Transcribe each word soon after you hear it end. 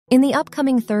In the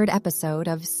upcoming third episode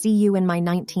of See You in My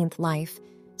 19th Life,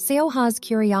 Seo Ha's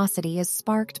curiosity is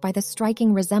sparked by the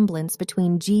striking resemblance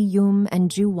between Ji Eum and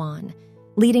Joo Won,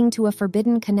 leading to a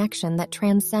forbidden connection that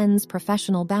transcends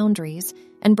professional boundaries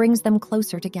and brings them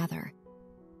closer together.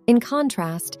 In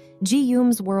contrast, Ji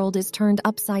Eum's world is turned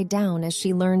upside down as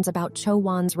she learns about Cho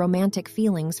Won's romantic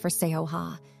feelings for Seo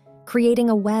Ha, creating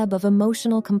a web of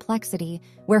emotional complexity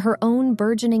where her own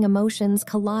burgeoning emotions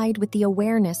collide with the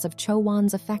awareness of Cho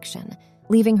Won's affection,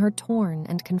 leaving her torn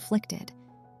and conflicted.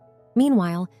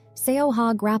 Meanwhile, Seo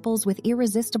Ha grapples with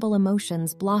irresistible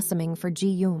emotions blossoming for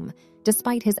Ji Eum,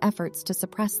 despite his efforts to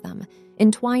suppress them,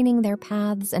 entwining their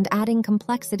paths and adding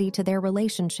complexity to their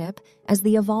relationship as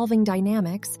the evolving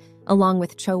dynamics, along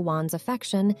with Cho Won's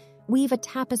affection, weave a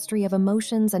tapestry of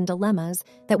emotions and dilemmas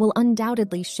that will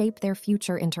undoubtedly shape their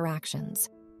future interactions.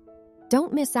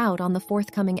 Don't miss out on the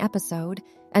forthcoming episode,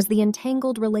 as the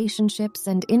entangled relationships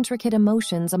and intricate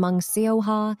emotions among Seo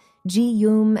Ha, Ji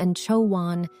Eum, and Cho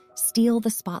Won steal the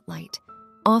spotlight,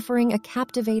 offering a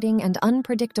captivating and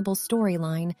unpredictable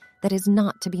storyline that is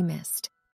not to be missed.